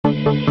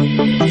They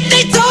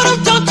told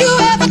him, don't you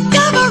ever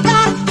come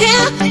around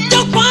here.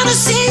 Don't wanna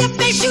see your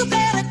face, you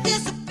better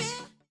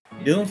disappear.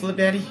 Dylan Flip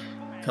Daddy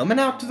coming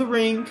out to the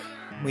ring.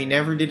 We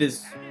never did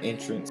his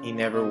entrance. He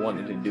never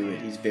wanted to do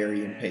it. He's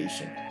very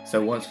impatient.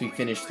 So once we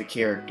finished the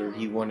character,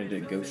 he wanted to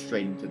go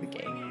straight into the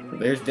game. So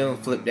there's Dylan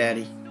Flip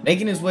Daddy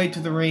making his way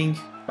to the ring.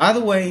 By the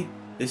way,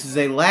 this is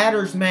a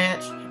ladders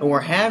match, and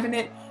we're having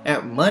it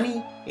at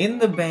Money in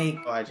the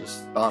Bank. I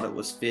just thought it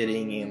was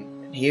fitting,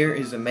 and here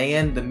is the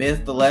man, the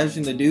myth, the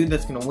legend, the dude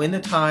that's going to win the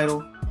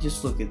title.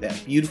 Just look at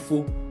that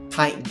beautiful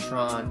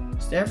Titantron.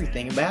 Just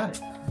everything about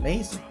it.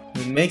 Amazing.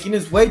 He's making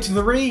his way to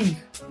the ring.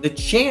 The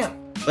champ.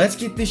 Let's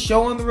get this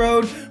show on the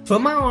road. Put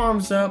my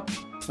arms up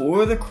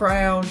for the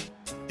crowd.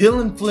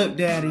 Dylan Flip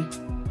Daddy,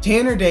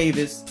 Tanner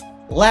Davis,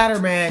 ladder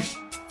match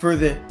for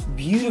the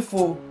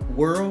beautiful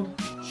World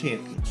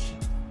Championship.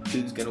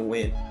 Who's gonna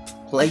win?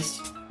 Place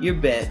your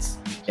bets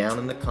down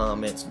in the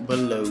comments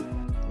below.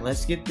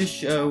 Let's get this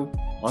show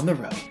on the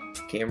road.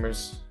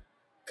 Cameras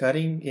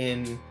cutting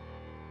in.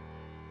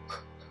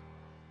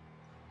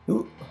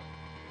 Ooh.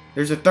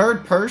 There's a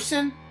third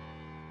person?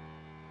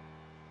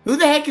 Who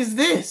the heck is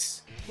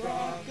this?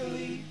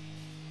 Broccoli.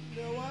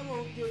 No, I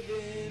won't give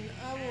in.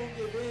 I won't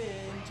give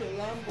in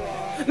till I'm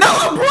broccoli.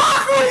 No,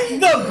 Broccoli!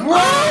 The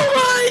Oh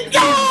my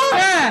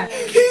God!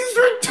 He's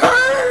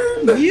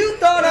returned! You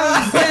thought I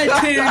was dead,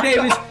 Tanner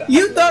Davis.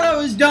 You thought I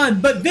was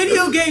done. But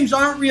video games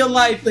aren't real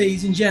life,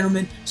 ladies and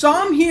gentlemen. So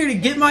I'm here to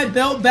get my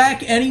belt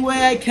back any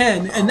way I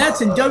can. And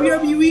that's in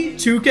WWE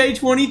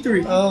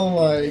 2K23. Oh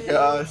my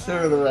gosh,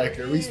 for the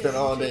record, we spent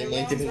all day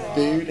making this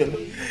dude, and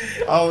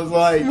I was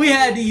like... We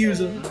had to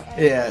use him.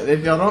 Yeah,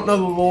 if y'all don't know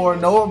the lore,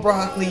 Noah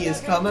Broccoli is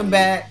coming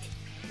back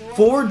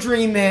for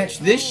Dream Match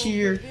this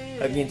year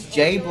against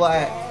Jay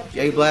Black.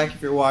 Jay Black,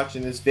 if you're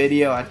watching this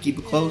video, I'd keep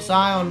a close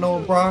eye on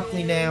Noah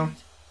Broccoli now.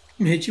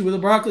 Hit you with a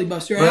broccoli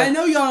buster. But I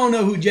know y'all don't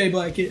know who Jay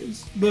Black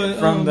is, but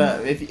from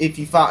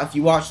if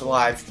you watch the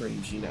live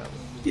streams, you know.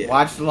 Yeah.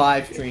 Watch the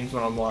live streams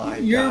when I'm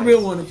live. You're guys. a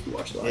real one if you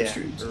watch the live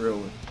streams. Yeah, a real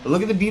one. But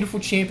look at the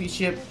beautiful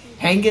championship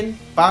hanging,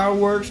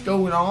 fireworks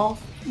going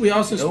off. We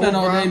also spent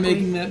all day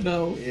making that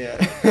belt. Yeah.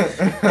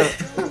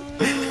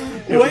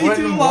 Way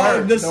too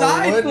long. The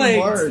side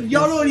plates.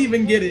 Y'all don't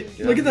even get it.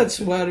 Yeah. Look at that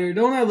sweater.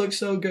 Don't I look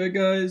so good,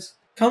 guys?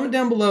 Comment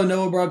down below.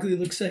 Noah Broccoli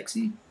looks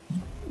sexy.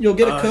 You'll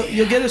get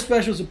a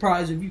special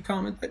surprise if you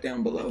comment that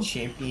down below.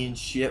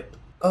 Championship.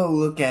 Oh,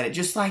 look at it,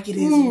 just like it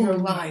is in real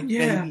life,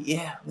 baby.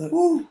 Yeah. Look.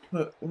 Ooh.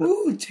 Look.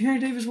 Ooh, Tanner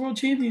Davis World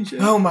Championship.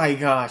 Oh my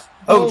gosh.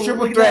 Oh,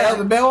 triple threat. Oh,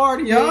 the bell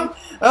already. Yeah.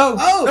 Oh,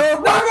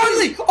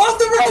 Broccoli off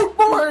the road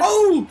for it.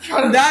 Oh,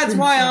 that's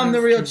why I'm the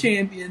real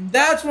champion.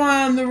 That's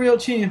why I'm the real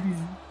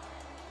champion.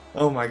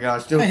 Oh my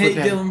gosh. I hate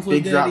Dylan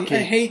Flip Daddy. I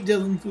hate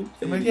Dylan Flip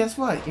Daddy. But guess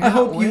what? I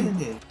hope you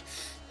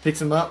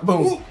picks him up.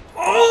 Boom. Ooh.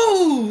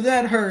 Oh,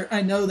 that hurt.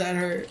 I know that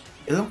hurt.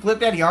 Dylan Flip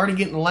Daddy already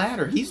getting the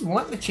ladder. He's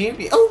won the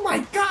champion. Oh my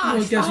gosh.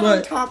 Well, guess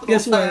what? Top of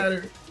guess the what?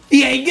 ladder.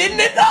 He ain't getting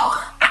it though.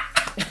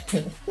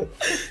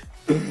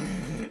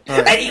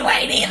 And you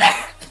ain't either.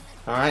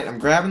 Alright, I'm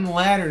grabbing the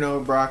ladder,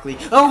 Noah Broccoli.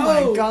 Oh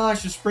my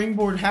gosh, the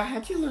springboard.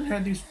 How'd you learn how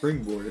to do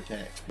springboard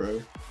attacks,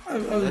 bro? I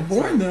was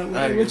born that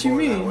way. What you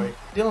mean?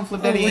 Dylan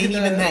Flip Daddy ain't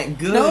even that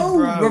good, no,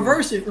 bro.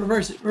 Reverse it,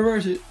 reverse it,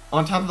 reverse it.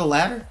 On top of the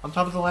ladder? On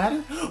top of the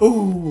ladder?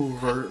 Ooh,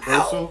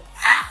 reversal.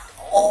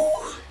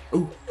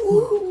 Ooh,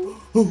 ooh,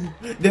 ooh.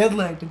 Dead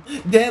legged him.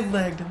 Dead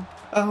legged him.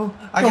 Oh,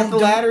 I got the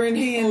ladder in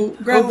hand. Oh,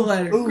 grab the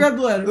ladder. Grab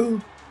the ladder.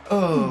 Ooh.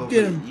 Oh,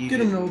 get him.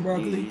 Get him, Noah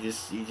Broccoli. You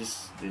just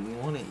didn't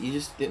want it. You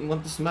just didn't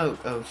want the smoke.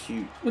 Oh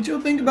shoot. What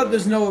y'all think about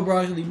this Noah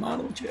Broccoli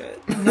model, chat?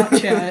 Not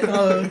chat.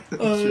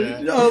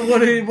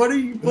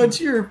 What's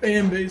your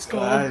fan base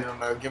called? I don't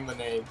know. Give him a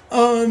name.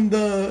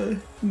 The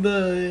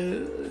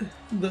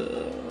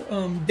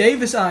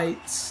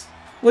Davisites.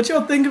 What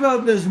y'all think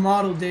about this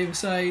model,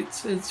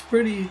 Davisites? It's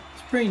pretty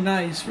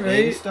nice, right?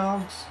 Davis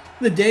dogs.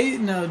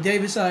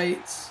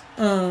 Davisites.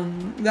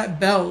 That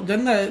belt,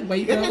 doesn't that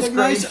weight belt look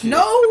nice?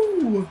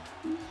 No!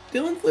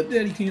 Dylan Flip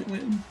Daddy can't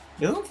win.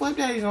 Dylan Flip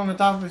Daddy's on the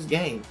top of his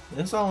game.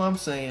 That's all I'm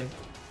saying.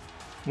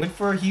 Went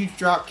for a huge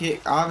drop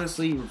kick.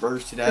 Obviously,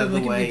 reversed it out of the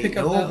way.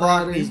 Noah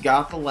Broccoli's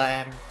got the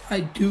ladder.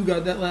 I do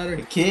got that ladder.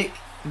 The kick.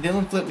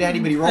 Dylan Flip Daddy,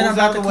 but he rolls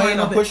out the way and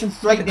I'll push him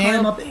straight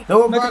down.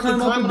 Noah Broccoli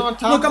climbing on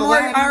top of the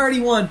ladder. I already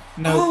won.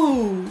 No.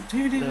 Oh,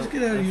 Tanner Davis,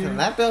 get out of here.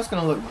 That belt's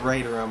gonna look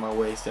great around my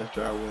waist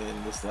after I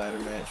win this ladder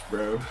match,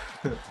 bro.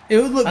 It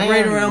would look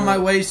great around my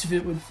waist if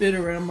it would fit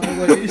around my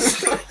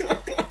waist.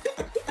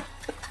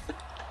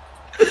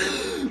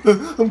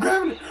 I'm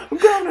grabbing it. I'm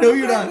grabbing it. No,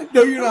 you're not.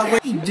 No, you're not.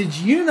 Wait. Did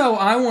you know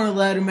I won a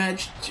ladder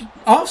match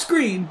off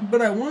screen?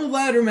 But I won a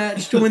ladder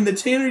match to win the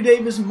Tanner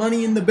Davis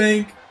Money in the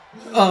Bank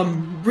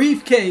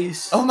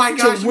briefcase. Oh my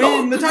gosh! To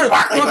win the title.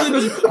 Broccoli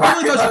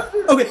Buster.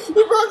 Okay.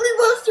 The Broccoli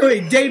Buster.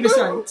 Okay,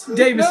 Davisites.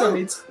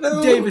 Davisites.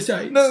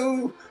 Davisites.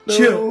 No.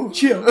 Chill.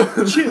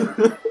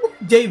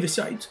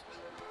 Davisites.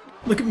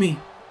 Look at me.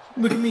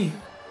 Look at me.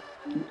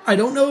 I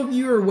don't know if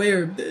you're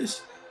aware of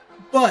this,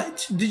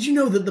 but did you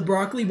know that the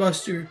Broccoli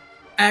Buster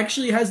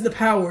actually has the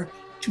power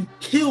to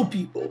kill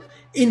people.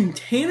 In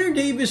Tanner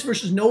Davis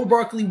versus Noah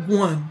Broccoli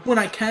 1, when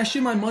I cashed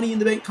in my Money in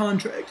the Bank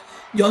contract,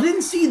 y'all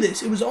didn't see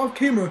this, it was off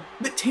camera,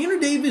 but Tanner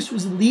Davis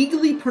was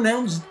legally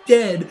pronounced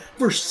dead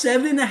for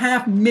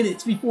 7.5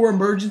 minutes before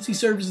emergency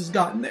services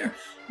got in there.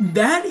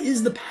 That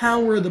is the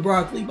power of the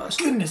Broccoli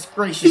Buster. Goodness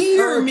gracious.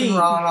 Fear me.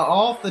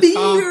 Off the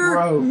Fear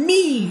top rope.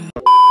 me.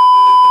 Are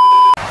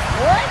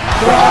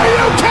you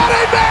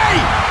kidding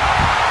me?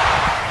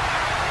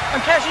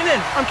 I'm cashing in.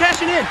 I'm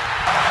cashing in.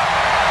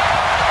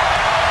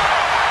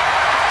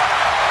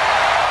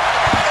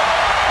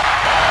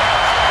 The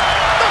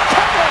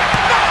cover!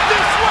 Not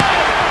this way!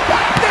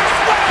 Not this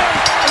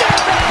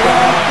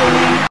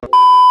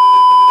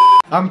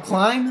way! I'm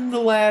climbing the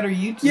ladder.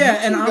 You two, Yeah,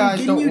 and you I'm guys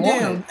getting don't you want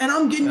down. it. And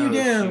I'm getting you Oh,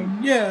 down.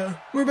 Yeah.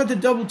 We're about to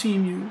double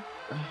team you.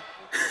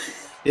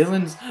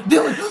 Dylan,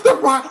 the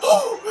rock.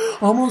 Oh,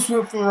 almost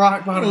went for the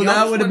rock bottom. Well, Y'all that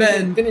just would have wanted to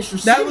been. finish your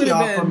That city would have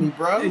off been. for me,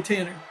 bro. Hey,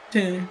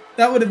 Tanner.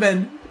 That would have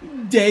been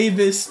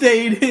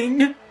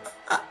devastating.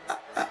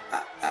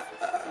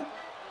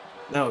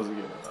 That was a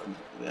good one. I'll give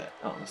you that,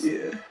 honestly.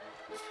 Yeah.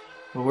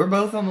 But we're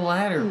both on the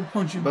ladder. I'll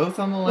punch you. Both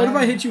on the What ladder. if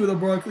I hit you with a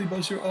Broccoli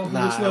Buster off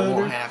Nah, of this it ladder?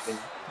 won't happen.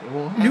 It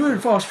won't happen. You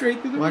would fall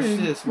straight through the Watch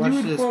ring. this. You Watch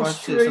would this. fall Watch this.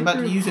 straight I'm about to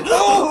through. use it.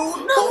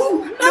 Oh,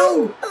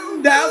 no.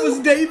 That was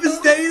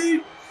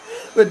devastating.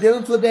 But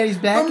Dylan Flip Daddy's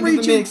back I'm into the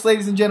reaching. mix,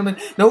 ladies and gentlemen.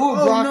 Noah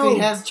Oh, Broccoli no.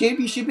 has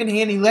championship in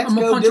hand. He lets I'm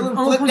gonna go. punch him. Dylan I'm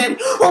gonna Flip punch Daddy. him.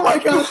 Oh my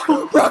gosh.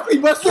 Broccoli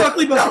Buster.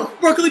 Broccoli Buster.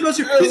 Broccoli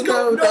Buster. He's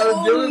going. No.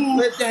 Dylan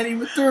Flip Daddy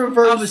with the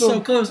reversal. I was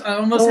so close. I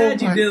almost Oh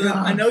had you, my Dylan.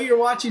 gosh. I know you're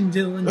watching,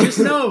 Dylan.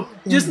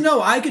 Just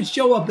know, I could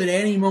show up at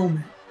any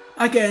moment.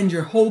 I could end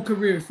your whole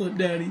career, Flip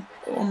Daddy.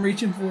 Oh, I'm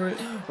reaching for it.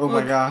 Oh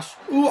my gosh.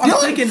 Ooh, I'm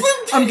Dylan thinking. Flip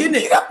I'm Daddy, getting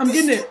it. get up I'm the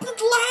getting it.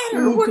 stupid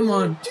ladder. Ooh, What come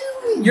are on. you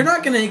doing? You're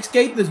not gonna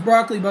escape this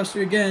Broccoli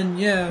Buster again.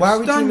 Yeah. Why are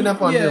we Stun teaming you.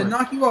 up on Yeah, Dylan?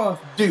 knock you off.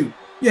 Dude.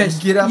 Yes.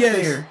 Get up yes,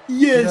 there.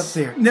 Yes.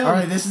 Get up there. No. All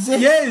right, this is it.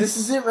 Yes. This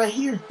is it right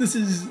here. This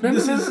is. No.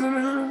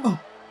 Oh,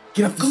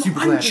 Get up the come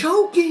stupid on, ladder. I'm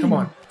choking. Come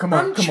on.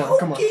 I'm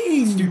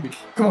choking. Stupid.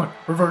 Come on.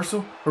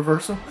 Reversal.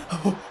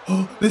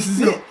 Oh, this is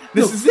No, it.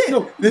 This is it.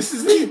 no. This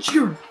is it. Get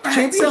your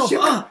fat self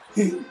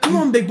Championship. up. Come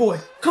on, big boy.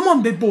 Come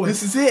on, big boy.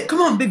 This is it.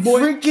 Come on, big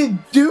boy. Freaking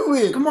do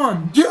it. Come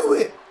on. Do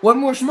it. One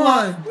more Come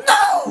spot. on.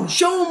 No.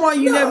 Show him why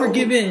you No. never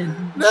give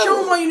in. No.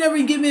 Show him why you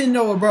never give in,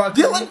 Noah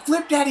Broccoli. Dylan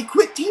Flip Daddy,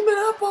 quit teaming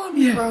up on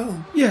me, Yeah. bro.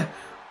 Yeah.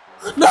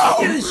 No.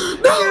 Yes.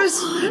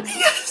 No.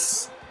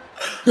 Yes.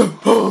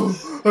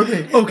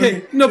 Okay.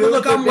 Okay. No, but Dylan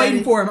look, Flip I'm waiting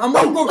Daddy. for him. I'm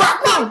waiting for him.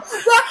 Rock bottom off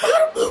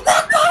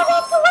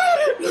the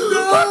ladder.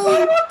 Rock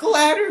bottom off the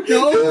ladder.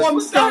 No, Dylan I'm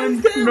Flip Daddy's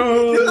stunned. down.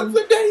 No. Dylan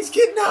Flip Daddy's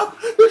getting up.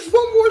 There's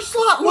one more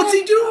slot. What's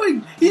he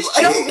doing? He's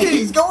choking.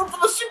 He's going for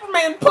the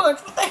Superman punch.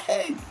 What the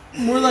heck?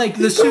 More like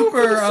the He's going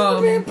for super, the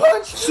Superman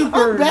punch.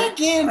 super- I'm back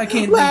in. I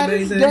can't do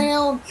Ladder's anything.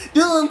 down.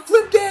 Dylan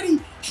Flip Daddy.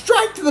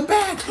 Strike to the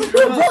back.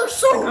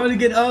 Reversal. How to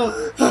get up?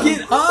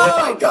 Get up!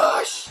 Oh my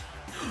gosh.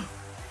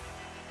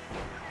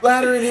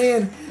 Ladder in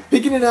hand.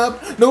 Picking it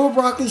up. Noah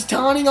Broccoli's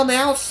taunting on the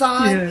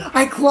outside. Yeah.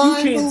 I You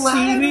climb the can't ladder.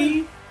 see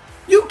me.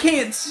 You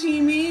can't see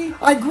me.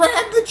 I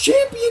grab the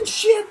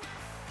championship.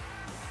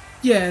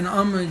 Yeah, and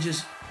I'm gonna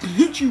just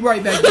hit you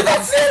right back down.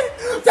 That's it.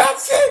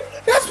 That's it.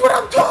 That's what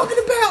I'm talking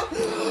about.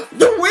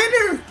 The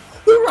winner,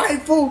 the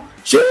rightful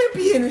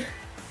champion,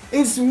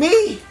 is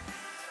me.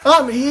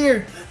 I'm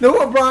here.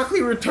 Noah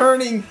Broccoli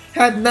returning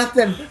had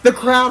nothing. The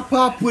crowd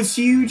pop was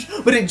huge,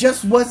 but it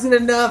just wasn't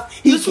enough.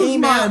 He This was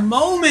came my out.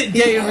 moment,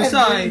 Davis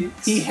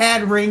Heights. He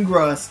had ring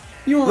rust.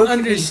 You don't Look at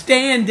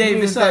understand, me.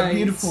 Davis Look at that Heights.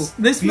 beautiful,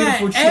 This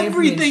beautiful meant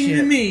everything to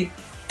championship. me.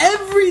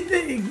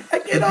 Everything. I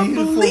The cannot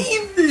beautiful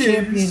believe this.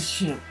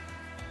 championship.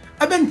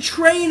 I've been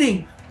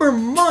training for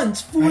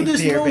months for Right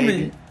this there, moment.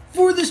 baby.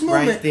 For this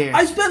moment. Right there.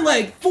 I spent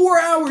like 4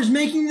 hours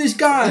making this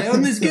guy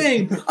on this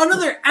game.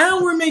 Another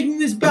hour making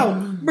this belt.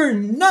 For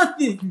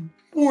nothing.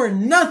 For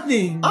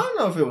nothing. I don't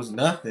know if it was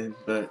nothing,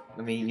 but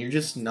I mean, you're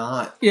just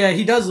not. Yeah,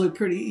 he does look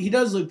pretty. He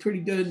does look pretty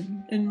good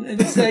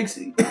and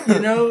sexy. You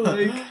know,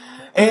 like.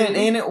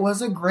 And it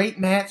was a great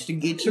match to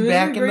get you It was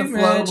back a in the great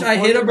flow. match. I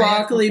before hit the a match,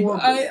 broccoli.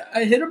 before-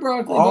 I hit a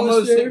broccoli.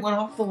 almost buster. it went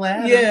off the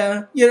ladder.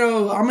 Yeah, you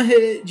know, I'm gonna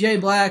hit Jay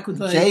Black with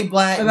like Jay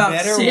Black about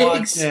better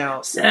 6, watch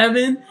out.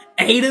 7,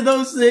 8 of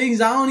those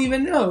things. I don't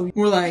even know.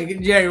 We're like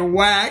Jay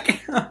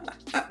Whack.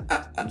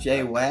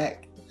 Jay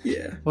Whack.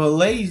 Yeah. Well,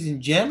 ladies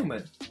and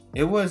gentlemen,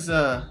 it was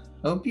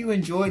hope you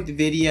enjoyed the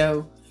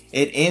video.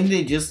 It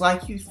ended just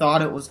like you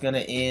thought it was gonna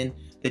end.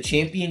 The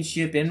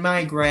championship in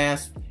my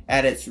grasp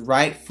at its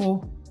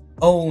rightful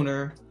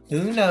owner.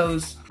 Who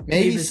knows?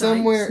 Maybe Davis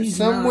somewhere Heights, he's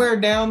somewhere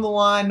down the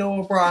line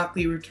Noah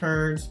Broccoli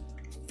returns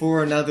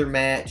for another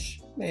match.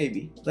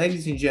 Maybe.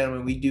 Ladies and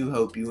gentlemen, we do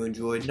hope you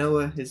enjoyed.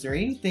 Noah, is there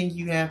anything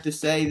you have to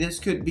say? This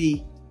could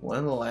be one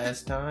of the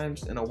last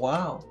times in a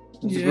while.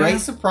 It was a Yeah.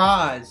 great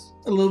surprise.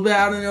 A little bit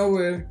out of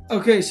nowhere.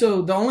 Okay,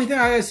 so the only thing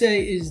I gotta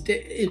say is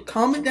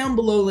comment down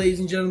below, ladies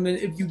and gentlemen,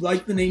 if you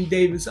like the name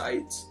Davis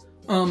Heights.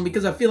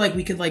 Because I feel like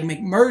we could like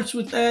make merch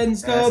with that and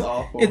stuff. That's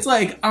awful. It's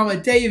like I'm a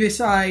Davis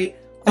Height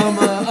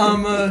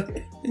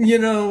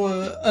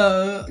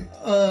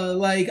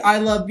Like I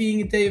love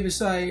being at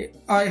Davis. I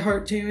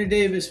heart Tanner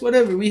Davis.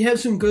 Whatever. We make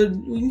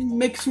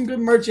some good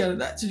merch out of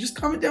that. So just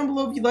comment down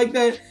below if you like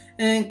that,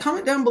 and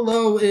comment down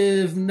below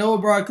if Noah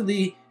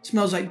Broccoli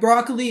smells like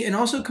broccoli, and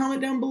also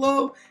comment down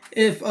below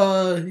if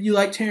you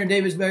like Tanner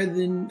Davis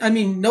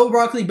Noah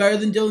Broccoli better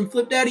than Dylan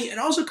Flip Daddy, and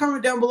also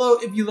comment down below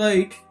if you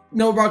like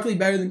Noah Broccoli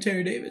better than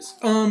Tanner Davis.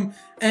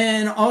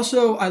 And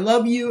also I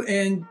love you,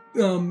 and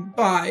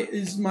bye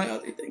is my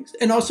other things.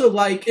 And also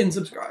like and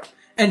subscribe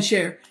and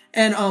share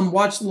and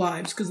watch the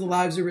lives, because the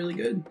lives are really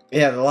good.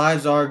 Yeah, the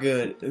lives are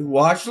good.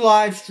 Watch the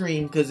live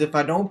stream, because if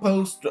I don't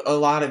post a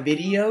lot of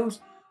videos,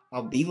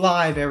 I'll be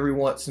live every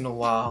once in a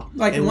while.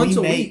 Like once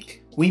a week.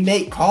 We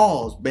make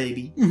calls,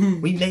 baby.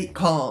 Mm-hmm. We make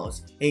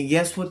calls. And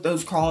guess what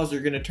those calls are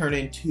going to turn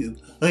into?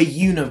 A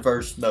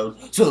universe mode.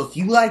 So if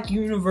you like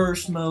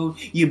universe mode,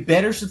 you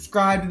better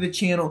subscribe to the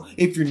channel.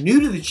 If you're new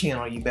to the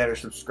channel, you better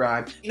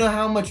subscribe. You know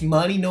how much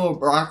money Noah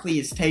Broccoli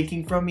is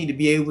taking from me to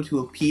be able to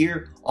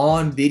appear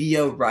on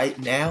video right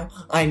now?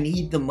 I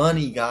need the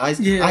money, guys.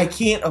 Yeah. I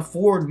can't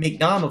afford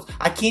McDonald's.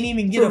 I can't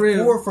even get a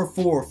 4 for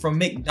 $4 from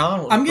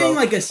McDonald's. I'm getting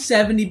like a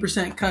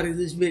 70% cut of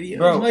this video.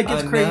 Bro, like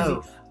it's crazy.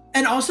 Know.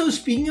 And also,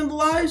 speaking of the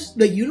lives,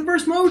 the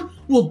universe mode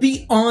will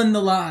be on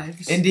the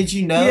lives. And did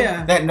you know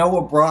that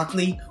Noah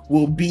Broccoli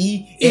will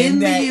be in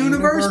that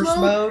universe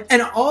mode?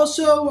 And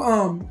also,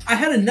 I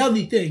had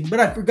another thing, but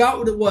I forgot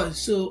what it was.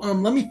 So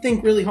let me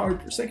think really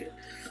hard for a second.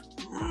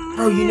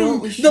 Oh, you know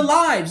what the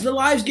lives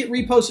get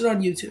reposted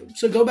on YouTube,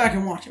 so go back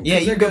and watch them. Yeah,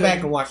 you go back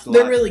and watch the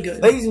lives. They're really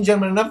good. Ladies and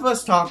gentlemen, enough of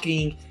us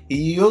talking.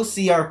 You'll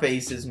see our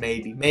faces,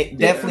 maybe.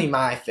 Definitely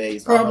my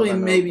face. Probably,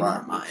 maybe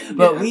not mine.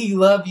 But we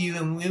love you,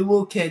 and we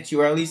will catch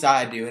you, or at least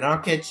I do, and I'll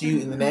catch you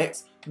in the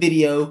next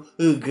video.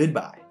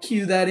 Goodbye.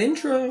 Cue that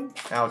intro.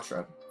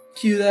 Outro.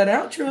 Cue that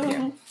outro.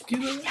 Yeah.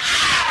 Cue that.